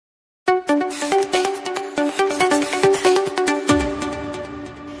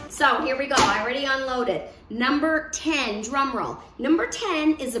So here we go, I already unloaded. Number 10, drum roll. Number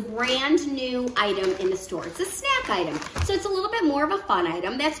 10 is a brand new item in the store. It's a snack item, so it's a little bit more of a fun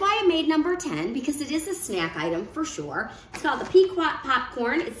item. That's why I made number 10, because it is a snack item for sure. It's called the Pequot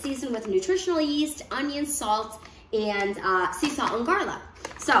Popcorn. It's seasoned with nutritional yeast, onion, salt, and sea salt and garlic.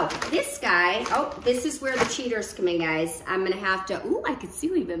 So this guy, oh, this is where the cheaters come in, guys. I'm gonna have to, ooh, I can see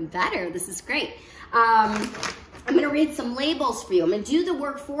you even better. This is great. I'm gonna read some labels for you. I'm gonna do the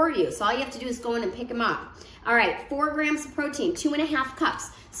work for you. So all you have to do is go in and pick them up. All right, 4 grams of protein, 2.5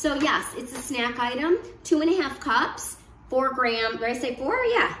 cups. So yes, it's a snack item, 2.5 cups, 4 grams, did I say 4?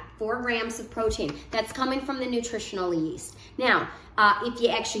 Yeah, 4 grams of protein. That's coming from the nutritional yeast. Now, if you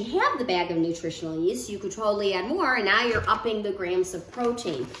actually have the bag of nutritional yeast, you could totally add more, and now you're upping the grams of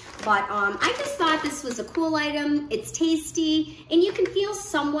protein. But I just thought this was a cool item. It's tasty, and you can feel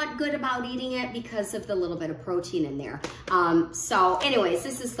somewhat good about eating it because of the little bit of protein in there. So anyways,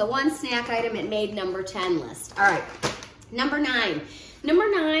 this is the one snack item. It made number 10 list. All right, number 9. Number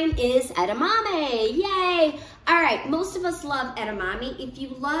 9 is edamame. Yay! All right, most of us love edamame. If you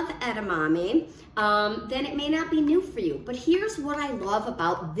love edamame, then it may not be new for you. But here's what I love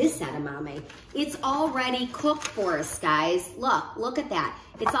about this edamame. It's already cooked for us, guys. Look at that.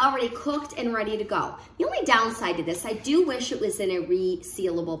 It's already cooked and ready to go. The only downside to this, I do wish it was in a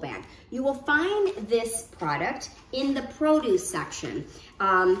resealable bag. You will find this product in the produce section.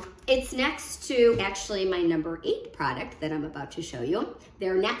 It's next to actually my number 8 product that I'm about to show you.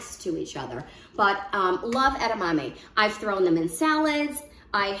 They're next to each other, but love edamame. I've thrown them in salads.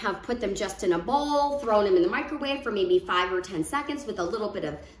 I have put them just in a bowl, thrown them in the microwave for maybe 5 or 10 seconds with a little bit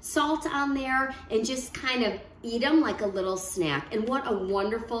of salt on there, and just kind of eat them like a little snack. And what a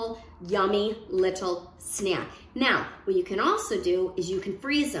wonderful, yummy little snack. Now, what you can also do is you can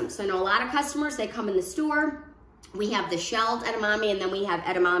freeze them. So I know a lot of customers, they come in the store. We have the shelled edamame, and then we have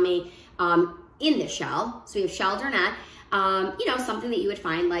edamame in the shell. So we have shelled or not. You know, something that you would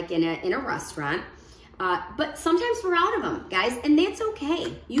find like in a restaurant. But sometimes we're out of them, guys, and that's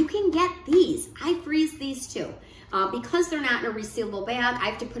okay. You can get these. I freeze these too. Because they're not in a resealable bag, I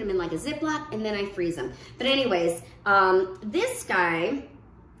have to put them in like a Ziploc, and then I freeze them. But anyways, this guy,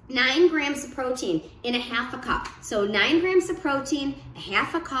 9 grams of protein in a half a cup. So 9 grams of protein, a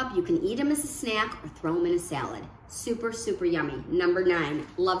half a cup. You can eat them as a snack or throw them in a salad. Super, super yummy. Number 9,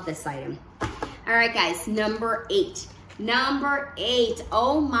 love this item. All right, guys, number 8. Number 8,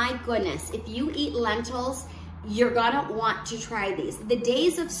 oh my goodness. If you eat lentils, you're gonna want to try these. The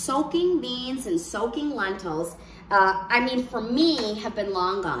days of soaking beans and soaking lentils, I mean, for me, have been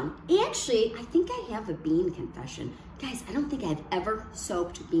long gone. Actually, I think I have a bean confession. Guys, I don't think I've ever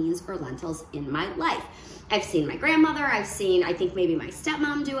soaked beans or lentils in my life. I've seen my grandmother, I think maybe my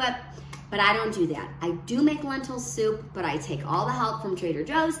stepmom do it, but I don't do that. I do make lentil soup, but I take all the help from Trader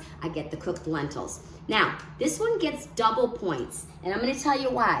Joe's. I get the cooked lentils. Now, this one gets double points, and I'm gonna tell you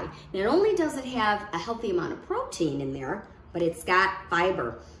why. Not only does it have a healthy amount of protein in there, but it's got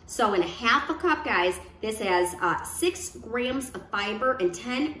fiber. So in a half a cup, guys, this has 6 grams of fiber and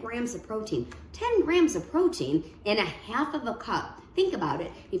 10 grams of protein. 10 grams of protein in a half of a cup. Think about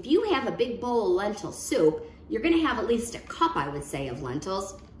it. If you have a big bowl of lentil soup, you're gonna have at least a cup, I would say, of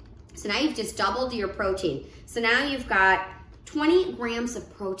lentils. So now you've just doubled your protein. So now you've got 20 grams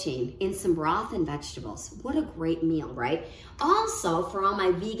of protein in some broth and vegetables. What a great meal, right? Also, for all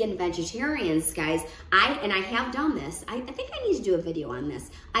my vegan vegetarians, guys, I have done this. I think I need to do a video on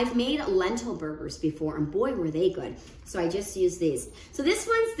this. I've made lentil burgers before, and boy, were they good. So I just use these. So this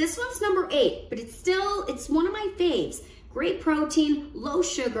one's number 8, but it's one of my faves. Great protein, low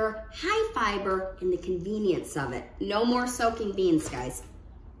sugar, high fiber, and the convenience of it. No more soaking beans, guys.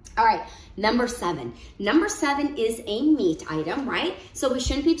 All right, number 7. Number 7 is a meat item, right? So we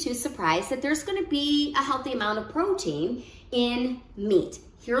shouldn't be too surprised that there's gonna be a healthy amount of protein in meat.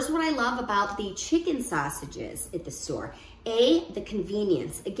 Here's what I love about the chicken sausages at the store. The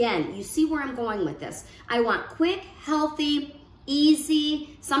convenience. Again, you see where I'm going with this. I want quick, healthy,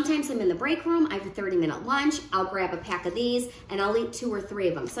 easy. Sometimes I'm in the break room, I have a 30-minute lunch, I'll grab a pack of these and I'll eat 2 or 3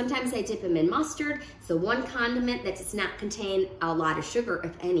 of them. Sometimes I dip them in mustard. It's the one condiment that does not contain a lot of sugar,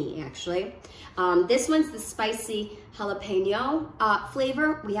 if any, actually. This one's the spicy jalapeno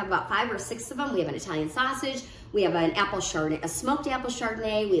flavor. We have about 5 or 6 of them. We have an Italian sausage, we have an apple chardonnay, a smoked apple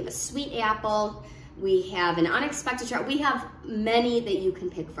chardonnay, we have a sweet apple, we have an unexpected chard. We have many that you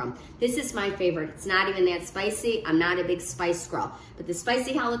can pick from. This is my favorite. It's not even that spicy. I'm not a big spice girl, but the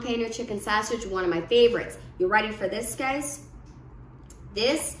spicy jalapeno chicken sausage, one of my favorites. You ready for this, guys?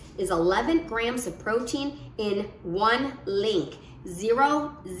 This is 11 grams of protein in 1 link.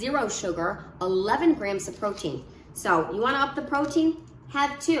 Zero sugar, 11 grams of protein. So you wanna up the protein?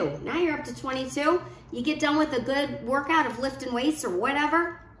 have 2. Now you're up to 22. You get done with a good workout of lifting weights or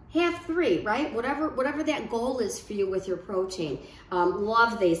whatever, have 3, right? Whatever that goal is for you with your protein.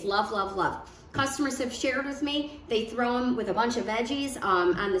 Love these, love, love, love. Customers have shared with me, they throw them with a bunch of veggies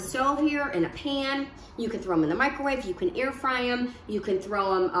on the stove here in a pan. You can throw them in the microwave, you can air fry them, you can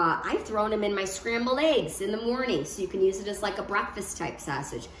throw them, I've thrown them in my scrambled eggs in the morning, so you can use it as like a breakfast type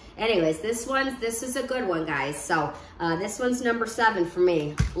sausage. Anyways, this is a good one, guys. So this one's number 7 for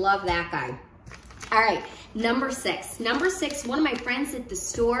me. Love that guy. All right, number 6. Number 6, one of my friends at the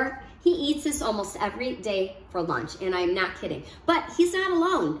store, he eats this almost every day for lunch, and I'm not kidding. But he's not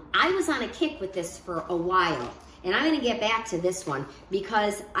alone. I was on a kick with this for a while, and I'm gonna get back to this one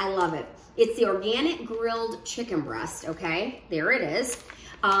because I love it. It's the organic grilled chicken breast, okay? There it is.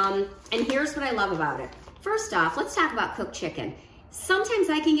 And here's what I love about it. First off, let's talk about cooked chicken. Sometimes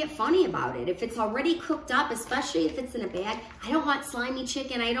I can get funny about it. If it's already cooked up, especially if it's in a bag, I don't want slimy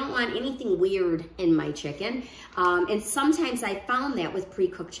chicken. I don't want anything weird in my chicken. And sometimes I found that with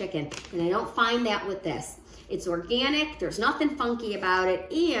pre-cooked chicken, and I don't find that with this. It's organic, there's nothing funky about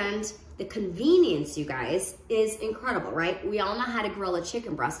it, and the convenience, you guys, is incredible, right? We all know how to grill a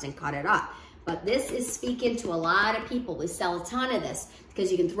chicken breast and cut it up. But this is speaking to a lot of people. We sell a ton of this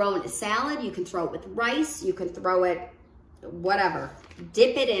because you can throw it in a salad, you can throw it with rice, you can throw it whatever,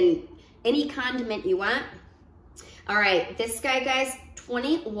 dip it in any condiment you want. All right, this guy, guys,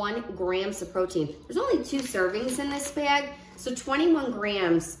 21 grams of protein. There's only 2 servings in this bag, so 21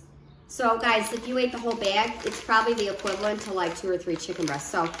 grams. So guys, if you ate the whole bag, it's probably the equivalent to like 2 or 3 chicken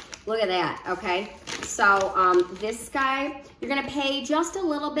breasts. So look at that, okay? So this guy, you're gonna pay just a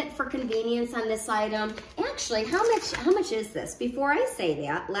little bit for convenience on this item. Actually, how much is this? Before I say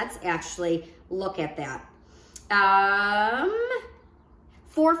that, let's actually look at that.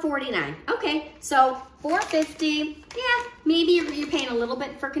 $4.49. Okay, so $4.50. Yeah, maybe you're paying a little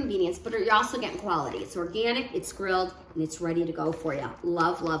bit for convenience, but you're also getting quality. It's organic, it's grilled, and it's ready to go for you.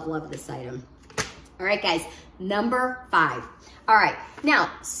 Love, love, love this item. All right, guys, number 5. All right, now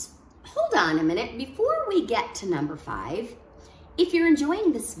hold on a minute. Before we get to number 5, if you're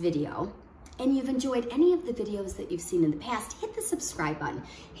enjoying this video, and you've enjoyed any of the videos that you've seen in the past, hit the subscribe button.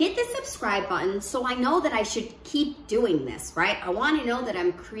 Hit the subscribe button so I know that I should keep doing this, right? I want to know that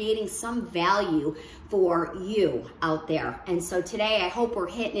I'm creating some value for you out there. And so today I hope we're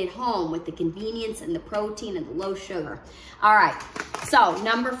hitting it home with the convenience and the protein and the low sugar. All right, so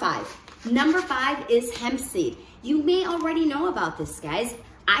number 5. Number 5 is hemp seed. You may already know about this, guys.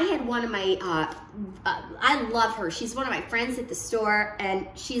 I had one of my, I love her. She's one of my friends at the store, and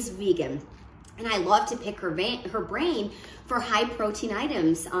she's vegan. And I love to pick her brain for high protein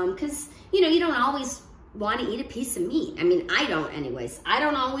items because, you know, you don't always want to eat a piece of meat. I mean, I don't anyways. I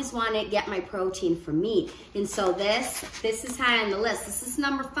don't always want to get my protein from meat. And so this is high on the list. This is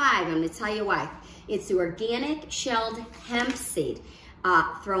number 5. I'm going to tell you why. It's the organic shelled hemp seed.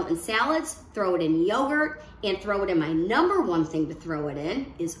 Throw it in salads, throw it in yogurt, and throw it in my number 1 thing to throw it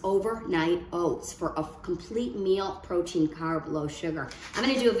in is overnight oats for a complete meal, protein, carb, low sugar. I'm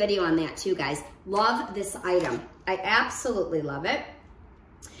gonna do a video on that too, guys. Love this item. I absolutely love it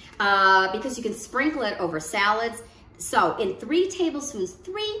because you can sprinkle it over salads. So in 3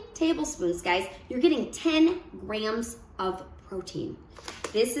 tablespoons, guys, you're getting 10 grams of protein.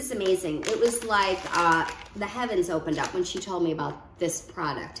 This is amazing. It was like the heavens opened up when she told me about this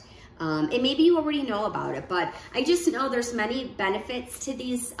product. And maybe you already know about it, but I just know there's many benefits to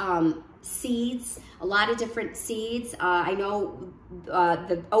these seeds, a lot of different seeds. I know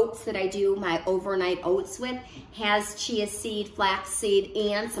the oats that I do my overnight oats with has chia seed, flax seed,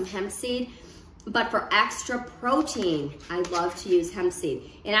 and some hemp seed. But for extra protein, I love to use hemp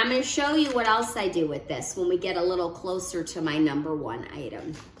seed. And I'm gonna show you what else I do with this when we get a little closer to my number 1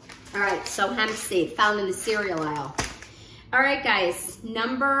 item. All right, so hemp seed, found in the cereal aisle. All right, guys,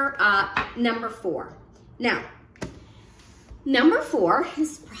 number 4. Now, number 4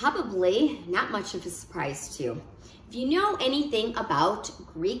 is probably not much of a surprise to you. If you know anything about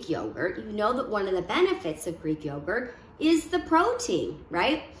Greek yogurt, you know that one of the benefits of Greek yogurt is the protein,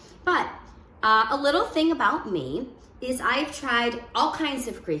 right? But a little thing about me is I've tried all kinds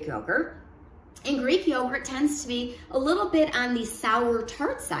of Greek yogurt, and Greek yogurt tends to be a little bit on the sour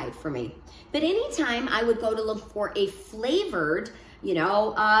tart side for me. But anytime I would go to look for a flavored, you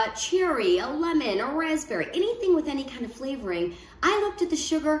know, cherry, a lemon, a raspberry, anything with any kind of flavoring, I looked at the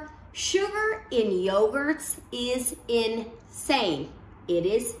sugar. Sugar in yogurts is insane. It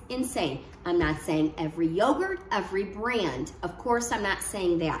is insane. I'm not saying every yogurt, every brand. Of course, I'm not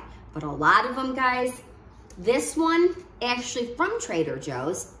saying that. But a lot of them, guys, this one, actually from Trader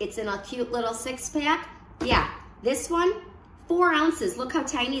Joe's, it's in a cute little 6-pack. Yeah, this one, 4 ounces. Look how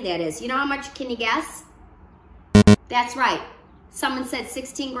tiny that is. You know how much, can you guess? That's right. Someone said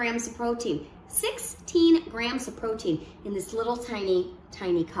 16 grams of protein. 16 grams of protein in this little tiny,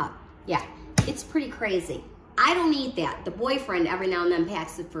 tiny cup. Yeah, it's pretty crazy. I don't eat that. The boyfriend every now and then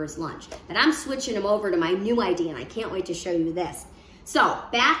packs it for his lunch. But I'm switching him over to my new idea, and I can't wait to show you this. So,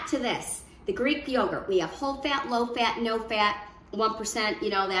 back to this. The Greek yogurt. We have whole fat, low fat, no fat, 1%, you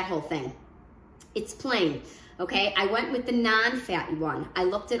know, that whole thing. It's plain, okay? I went with the non-fatty one. I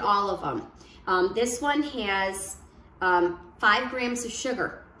looked at all of them. This one has 5 grams of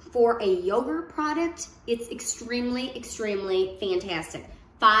sugar. For a yogurt product, it's extremely, extremely fantastic.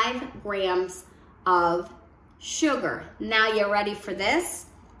 5 grams of sugar. Now you're ready for this?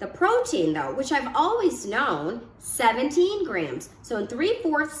 The protein though, which I've always known, 17 grams. So in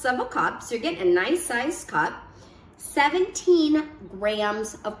 3/4 of a cup, so you're getting a nice sized cup, 17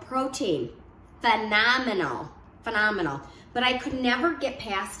 grams of protein. Phenomenal, phenomenal. But I could never get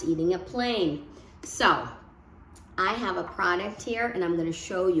past eating it plain. So I have a product here and I'm gonna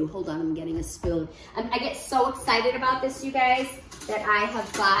show you. Hold on, I'm getting a spoon. I get so excited about this, you guys, that I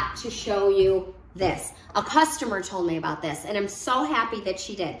have got to show you this. A customer told me about this and I'm so happy that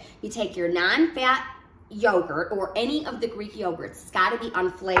she did. You take your non-fat yogurt or any of the Greek yogurts. It's gotta be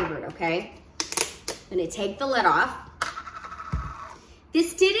unflavored, okay? I'm gonna take the lid off.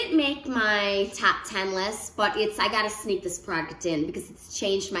 This didn't make my top 10 list, but I gotta sneak this product in because it's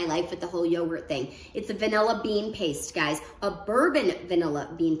changed my life with the whole yogurt thing. It's a vanilla bean paste, guys. A bourbon vanilla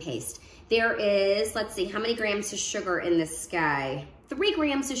bean paste. There is, let's see, how many grams of sugar in this guy? 3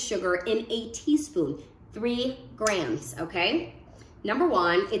 grams of sugar in a teaspoon. 3 grams, okay? Number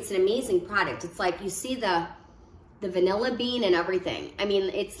one, it's an amazing product. It's like, you see the vanilla bean and everything. I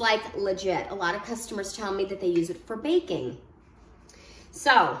mean, it's like legit. A lot of customers tell me that they use it for baking.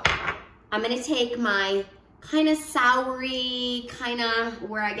 So, I'm gonna take my kind of soury, kind of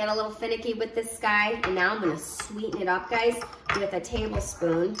where I get a little finicky with this guy, and now I'm gonna sweeten it up, guys, with a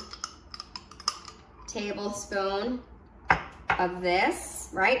tablespoon of this,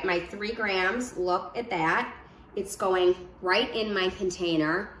 right? My 3 grams, look at that. It's going right in my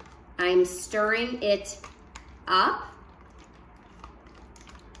container. I'm stirring it up,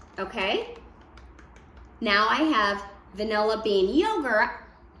 okay? Now I have vanilla bean yogurt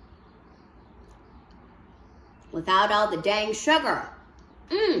without all the dang sugar.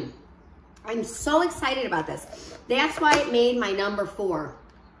 I'm so excited about this. That's why it made my number 4.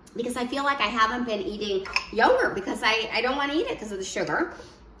 Because I feel like I haven't been eating yogurt because I don't want to eat it because of the sugar.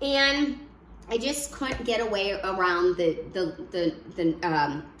 And I just couldn't get away around the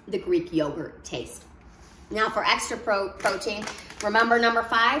Greek yogurt taste. Now for extra protein, remember number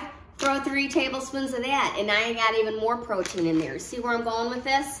 5? Throw 3 tablespoons of that, and now I got even more protein in there. See where I'm going with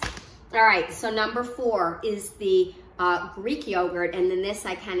this? All right, so number 4 is the Greek yogurt, and then this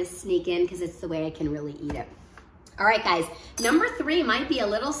I kind of sneak in because it's the way I can really eat it. All right, guys, number 3 might be a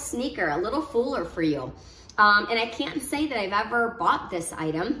little sneaker, a little fooler for you. And I can't say that I've ever bought this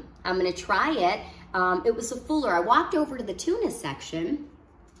item. I'm gonna try it. It was a fooler. I walked over to the tuna section,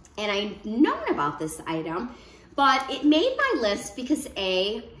 and I'd known about this item, but it made my list because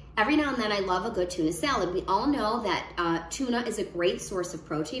every now and then I love a good tuna salad. We all know that tuna is a great source of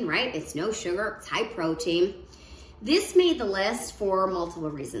protein, right? It's no sugar, it's high protein. This made the list for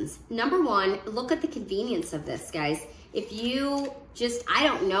multiple reasons. Number 1, look at the convenience of this, guys. If you just, I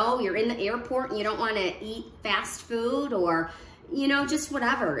don't know, you're in the airport and you don't want to eat fast food or, you know, just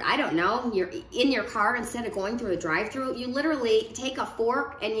whatever. I don't know. You're in your car instead of going through a drive-through. You literally take a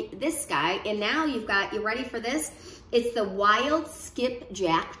fork and this guy, and now you're ready for this? It's the wild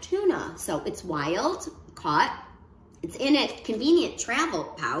skipjack tuna. So it's wild, caught. It's in a convenient travel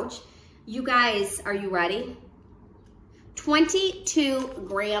pouch. You guys, are you ready? 22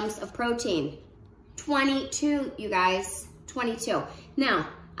 grams of protein. 22, you guys, 22. Now,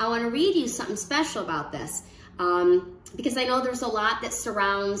 I want to read you something special about this because I know there's a lot that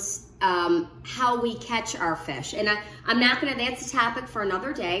surrounds how we catch our fish. And I'm not going to, that's a topic for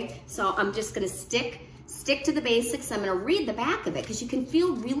another day. So I'm just going to stick to the basics. I'm going to read the back of it because you can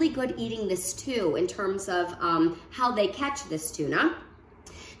feel really good eating this too in terms of how they catch this tuna.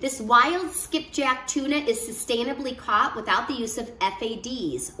 This wild skipjack tuna is sustainably caught without the use of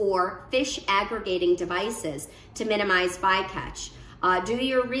FADs or fish aggregating devices to minimize bycatch. Do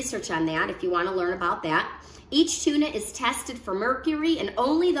your research on that if you want to learn about that. Each tuna is tested for mercury, and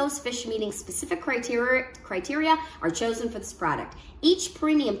only those fish meeting specific criteria are chosen for this product. Each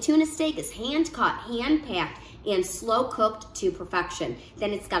premium tuna steak is hand-cut, hand-packed, and slow-cooked to perfection.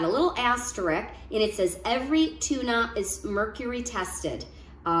 Then it's got a little asterisk, and it says every tuna is mercury tested.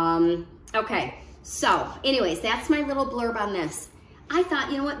 Okay, So anyways, that's my little blurb on this. I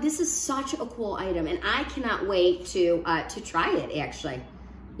thought, you know what, this is such a cool item, and I cannot wait to try it, actually.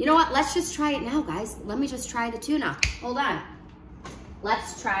 You know what, let's just try it now, guys. Let me just try the tuna. Hold on.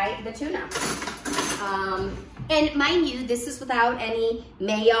 Let's try the tuna. And mind you, this is without any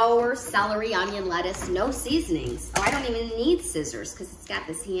mayo or celery, onion, lettuce, no seasonings. Oh, I don't even need scissors because it's got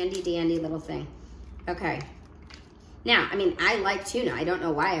this handy dandy little thing. Okay. Now, I mean, I like tuna. I don't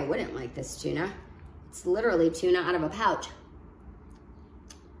know why I wouldn't like this tuna. It's literally tuna out of a pouch.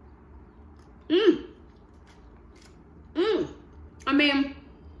 I mean,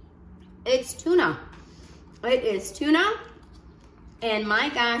 it's tuna. It is tuna. And my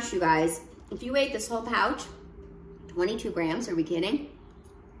gosh, you guys, if you ate this whole pouch, 22 grams, are we kidding?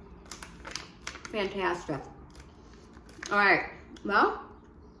 Fantastic. All right, well,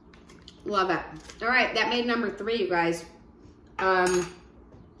 love it. All right, that made number 3, you guys.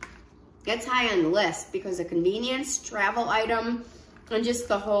 It's high on the list because of convenience, travel item, and just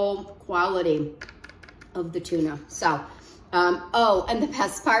the whole quality of the tuna. So, oh, and the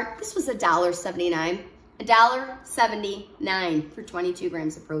best part, this was $1.79. $1.79 for 22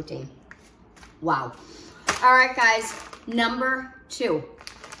 grams of protein. Wow. All right, guys, number 2.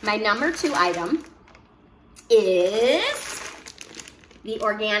 My number 2 item is the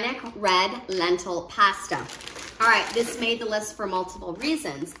organic red lentil pasta. All right, this made the list for multiple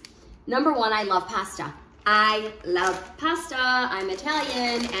reasons. Number 1, I love pasta. I love pasta. I'm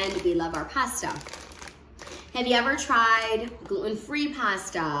Italian, and we love our pasta. Have you ever tried gluten-free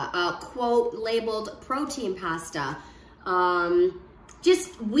pasta, quote labeled protein pasta,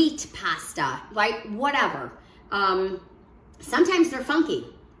 just wheat pasta, like whatever? Sometimes they're funky.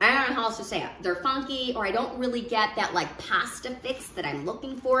 I don't know how else to say it. They're funky, or I don't really get that like pasta fix that I'm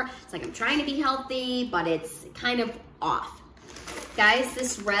looking for. It's like I'm trying to be healthy, but it's kind of off. Guys,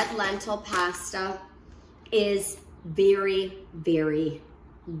 this red lentil pasta is very, very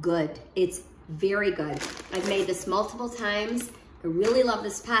good. It's very good. I've made this multiple times. I really love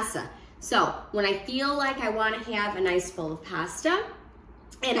this pasta. So when I feel like I want to have a nice bowl of pasta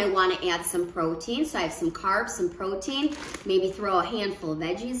and I want to add some protein, so I have some carbs, some protein, maybe throw a handful of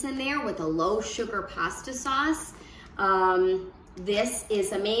veggies in there with a low sugar pasta sauce. This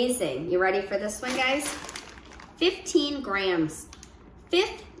is amazing. You ready for this one, guys? 15 grams.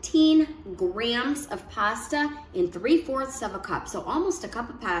 15 grams of pasta in 3/4 of a cup. So almost a cup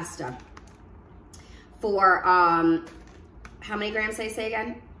of pasta. For, how many grams did I say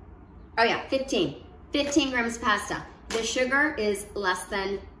again? Oh yeah, 15. 15 grams of pasta. The sugar is less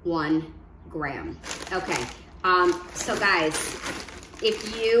than 1 gram. Okay, so guys,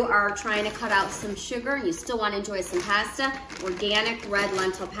 if you are trying to cut out some sugar and you still want to enjoy some pasta, organic red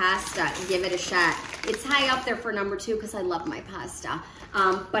lentil pasta, give it a shot. It's high up there for number 2 because I love my pasta.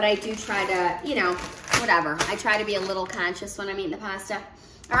 But I do try to, you know, whatever. I try to be a little conscious when I'm eating the pasta.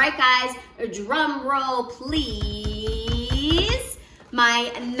 All right, guys, drum roll, please.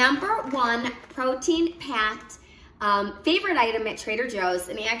 My number 1 protein-packed favorite item at Trader Joe's,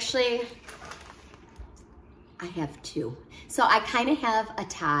 and actually, I have 2. So I kind of have a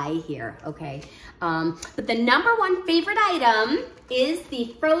tie here, okay? But the number 1 favorite item is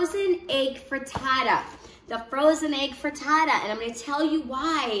the frozen egg frittata. The frozen egg frittata, and I'm gonna tell you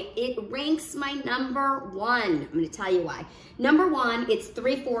why it ranks my number 1. I'm gonna tell you why. Number 1, it's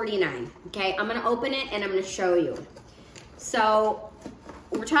 $3.49, okay? I'm gonna open it and I'm gonna show you. So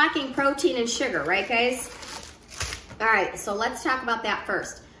we're talking protein and sugar, right, guys? All right, so let's talk about that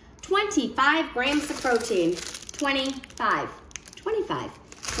first. 25 grams of protein, 25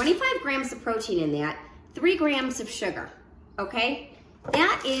 grams of protein in that, 3 grams of sugar, okay?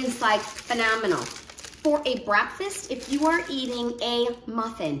 That is like phenomenal. For a breakfast, if you are eating a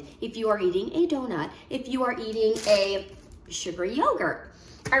muffin, if you are eating a donut, if you are eating a sugary yogurt,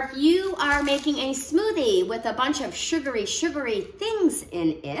 or if you are making a smoothie with a bunch of sugary things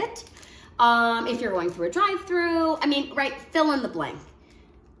in it, if you're going through a drive-through, I mean, right, fill in the blank.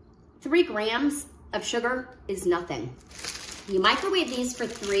 3 grams of sugar is nothing. You microwave these for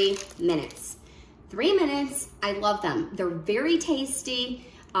 3 minutes. 3 minutes, I love them. They're very tasty.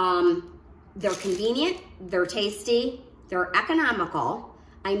 They're convenient, they're tasty, they're economical.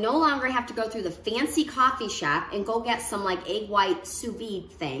 I no longer have to go through the fancy coffee shop and go get some like egg white sous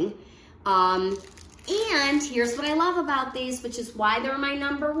vide thing. And here's what I love about these, which is why they're my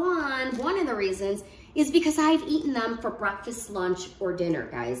number 1. One of the reasons is because I've eaten them for breakfast, lunch, or dinner,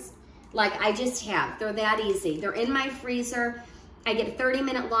 guys. Like I just have, they're that easy. They're in my freezer. I get a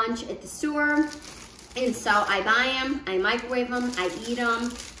 30-minute lunch at the store. And so I buy them, I microwave them, I eat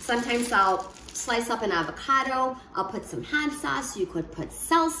them. Sometimes I'll slice up an avocado. I'll put some hot sauce. You could put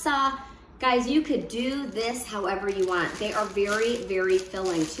salsa. Guys, you could do this however you want. They are very, very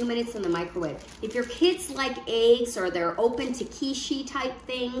filling. 2 minutes in the microwave. If your kids like eggs or they're open to quiche type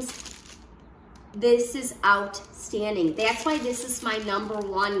things, this is outstanding. That's why this is my number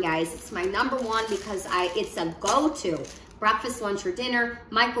one, guys. It's my number one because it's a go-to. Breakfast, lunch, or dinner,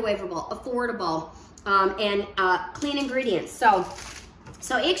 microwavable, affordable, and clean ingredients. So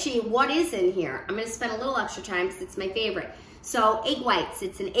actually, what is in here? I'm gonna spend a little extra time because it's my favorite. So egg whites,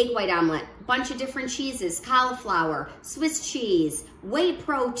 it's an egg white omelet, bunch of different cheeses, cauliflower, Swiss cheese, whey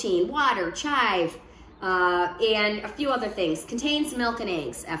protein, water, chive, and a few other things. Contains milk and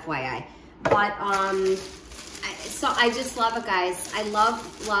eggs, FYI. But, so I just love it, guys. I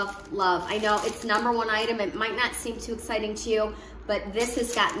love, love, love. I know it's number one item. It might not seem too exciting to you, but this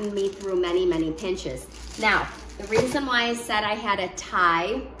has gotten me through many, many pinches. Now, the reason why I said I had a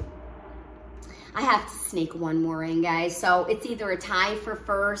tie, I have to sneak one more in, guys. So it's either a tie for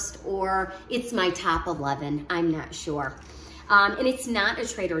first or it's my top 11. I'm not sure. And it's not a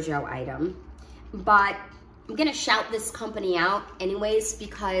Trader Joe item, but I'm gonna shout this company out anyways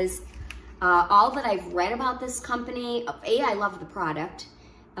because all that I've read about this company, A, I love the product.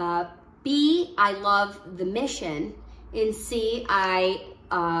 B, I love the mission. And C,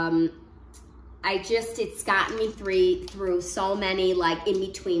 it's gotten me through so many like in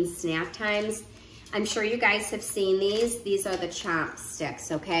between snack times. I'm sure you guys have seen these. These are the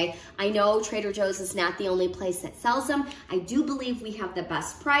chopsticks, okay? I know Trader Joe's is not the only place that sells them. I do believe we have the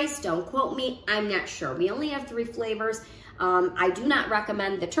best price. Don't quote me, I'm not sure. We only have 3 flavors. I do not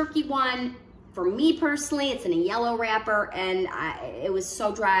recommend the turkey one. For me personally, it's in a yellow wrapper and it was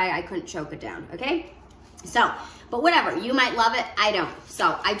so dry I couldn't choke it down, okay? So, but whatever, you might love it, I don't.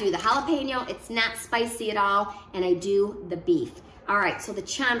 So I do the jalapeno, it's not spicy at all, and I do the beef. All right, so the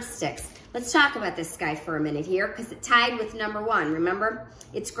chopsticks. Let's talk about this guy for a minute here because it tied with number 1, remember?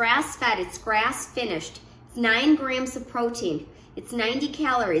 It's grass-fed, it's grass-finished. It's 9 grams of protein. It's 90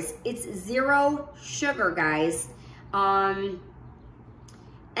 calories. It's 0 sugar, guys. And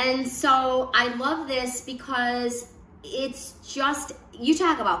so I love this because it's just, you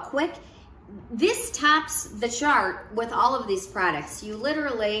talk about quick. This tops the chart with all of these products. You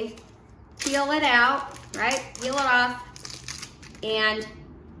literally peel it out, right? Peel it off and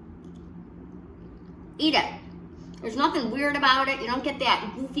eat it. There's nothing weird about it. You don't get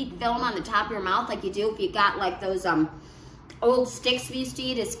that goofy film on the top of your mouth like you do if you got like those old sticks we used to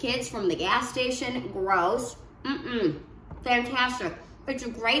eat as kids from the gas station. Gross. Fantastic. It's a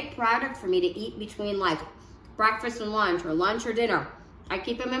great product for me to eat between like breakfast and lunch or dinner. I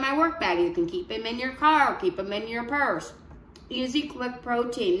keep them in my work bag. You can keep them in your car, keep them in your purse. Easy, quick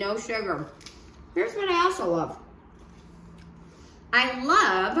protein, no sugar. Here's what I also love. I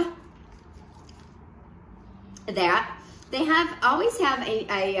love that they always have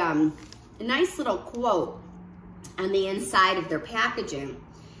a nice little quote on the inside of their packaging.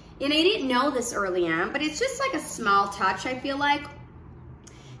 And I didn't know this early on, but it's just like a small touch, I feel like.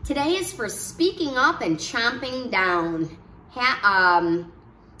 Today is for speaking up and chomping down.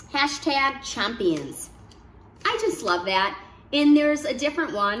 Hashtag champions. I just love that. And there's a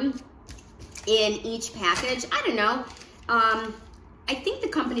different one in each package. I don't know. I think the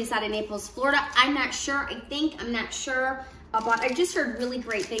company's out of Naples, Florida. I'm not sure. I'm not sure. But I just heard really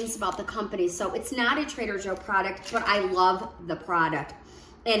great things about the company. So it's not a Trader Joe product, but I love the product.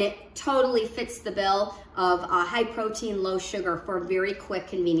 And it totally fits the bill of high protein, low sugar for a very quick,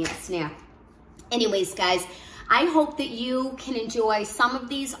 convenient snack. Anyways, guys, I hope that you can enjoy some of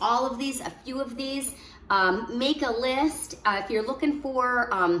these, all of these, a few of these. Make a list if you're looking for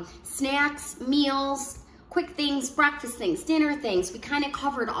snacks, meals, quick things, breakfast things, dinner things. We kind of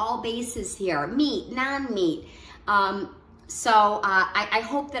covered all bases here, meat, non-meat. So I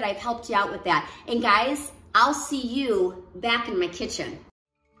hope that I've helped you out with that. And guys, I'll see you back in my kitchen.